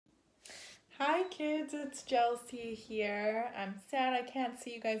kids, it's Chelsea here. I'm sad I can't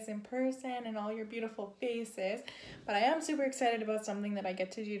see you guys in person and all your beautiful faces, but I am super excited about something that I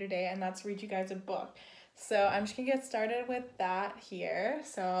get to do today, and that's read you guys a book. So I'm just gonna get started with that here.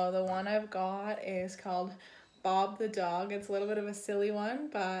 So the one I've got is called Bob the Dog. It's a little bit of a silly one,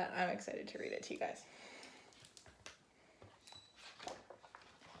 but I'm excited to read it to you guys.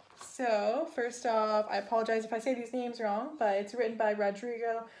 So first off, I apologize if I say these names wrong, but it's written by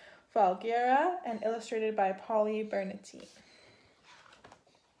Rodrigo Folgueira and illustrated by Poly Bernatene.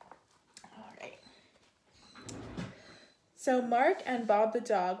 All right. So Mark and Bob the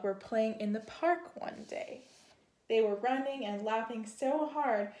dog were playing in the park one day. They were running and laughing so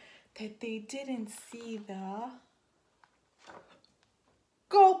hard that they didn't see the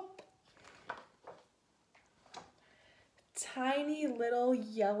gulp. Tiny little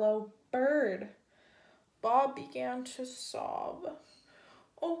yellow bird. Bob began to sob.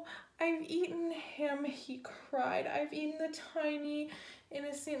 "Oh, I've eaten him," he cried. "I've eaten the tiny,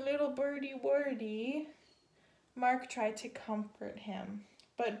 innocent little birdie wordy." Mark tried to comfort him,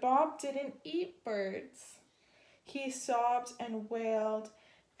 but Bob didn't eat birds. He sobbed and wailed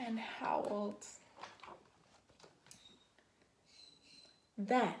and howled.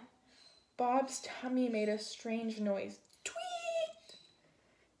 Then Bob's tummy made a strange noise. Tweet!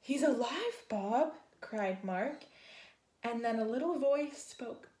 "He's alive, Bob," cried Mark. And then a little voice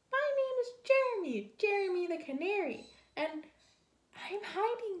spoke. "My name is Jeremy, Jeremy the Canary, and I'm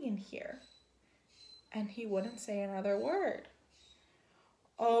hiding in here." And he wouldn't say another word.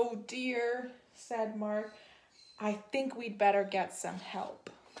 "Oh dear," said Mark. "I think we'd better get some help."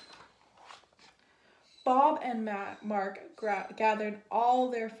 Bob and Mark gathered all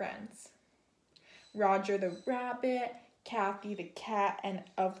their friends. Roger the rabbit, Kathy the cat, and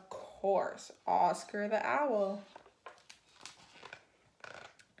of course, Oscar the owl.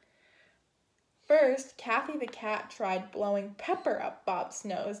 First, Kathy the cat tried blowing pepper up Bob's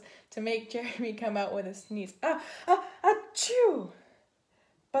nose to make Jeremy come out with a sneeze. Achoo!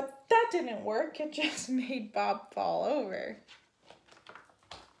 But that didn't work. It just made Bob fall over.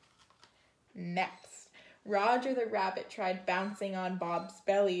 Next, Roger the rabbit tried bouncing on Bob's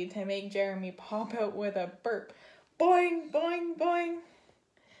belly to make Jeremy pop out with a burp. Boing, boing, boing.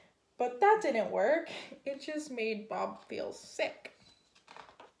 But that didn't work. It just made Bob feel sick.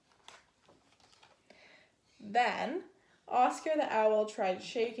 Then, Oscar the owl tried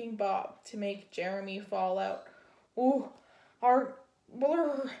shaking Bob to make Jeremy fall out. Ooh,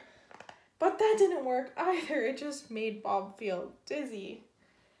 blur. But that didn't work either. It just made Bob feel dizzy.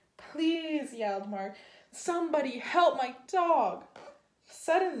 "Please," yelled Mark, "somebody help my dog."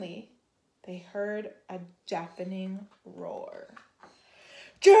 Suddenly, they heard a deafening roar.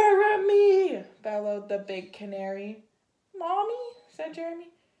 "Jeremy!" bellowed the big canary. "Mommy?" said Jeremy.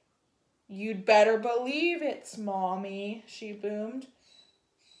 "You'd better believe it's Mommy," she boomed.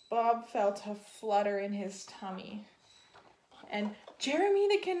 Bob felt a flutter in his tummy, and Jeremy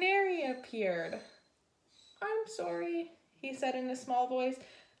the canary appeared. "I'm sorry," he said in a small voice.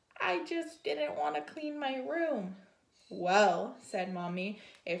 "I just didn't want to clean my room." "Well," said Mommy,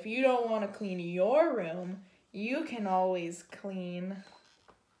 "if you don't want to clean your room, you can always clean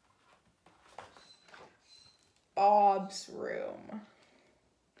Bob's room."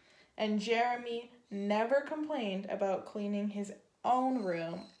 And Jeremy never complained about cleaning his own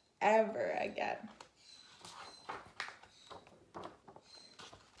room ever again.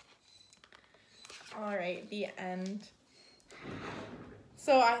 All right, the end.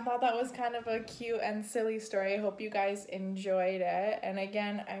 So I thought that was kind of a cute and silly story. I hope you guys enjoyed it. And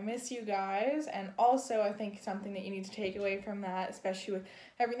again, I miss you guys. And also, I think something that you need to take away from that, especially with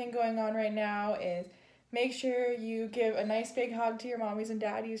everything going on right now, is make sure you give a nice big hug to your mommies and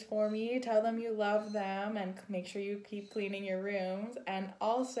daddies for me. Tell them you love them, and make sure you keep cleaning your rooms. And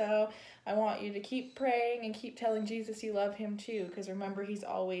also, I want you to keep praying and keep telling Jesus you love him too, because remember, he's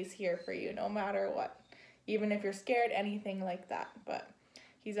always here for you no matter what. Even if you're scared, anything like that. But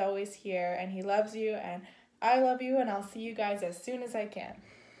he's always here, and he loves you, and I love you, and I'll see you guys as soon as I can.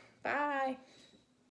 Bye.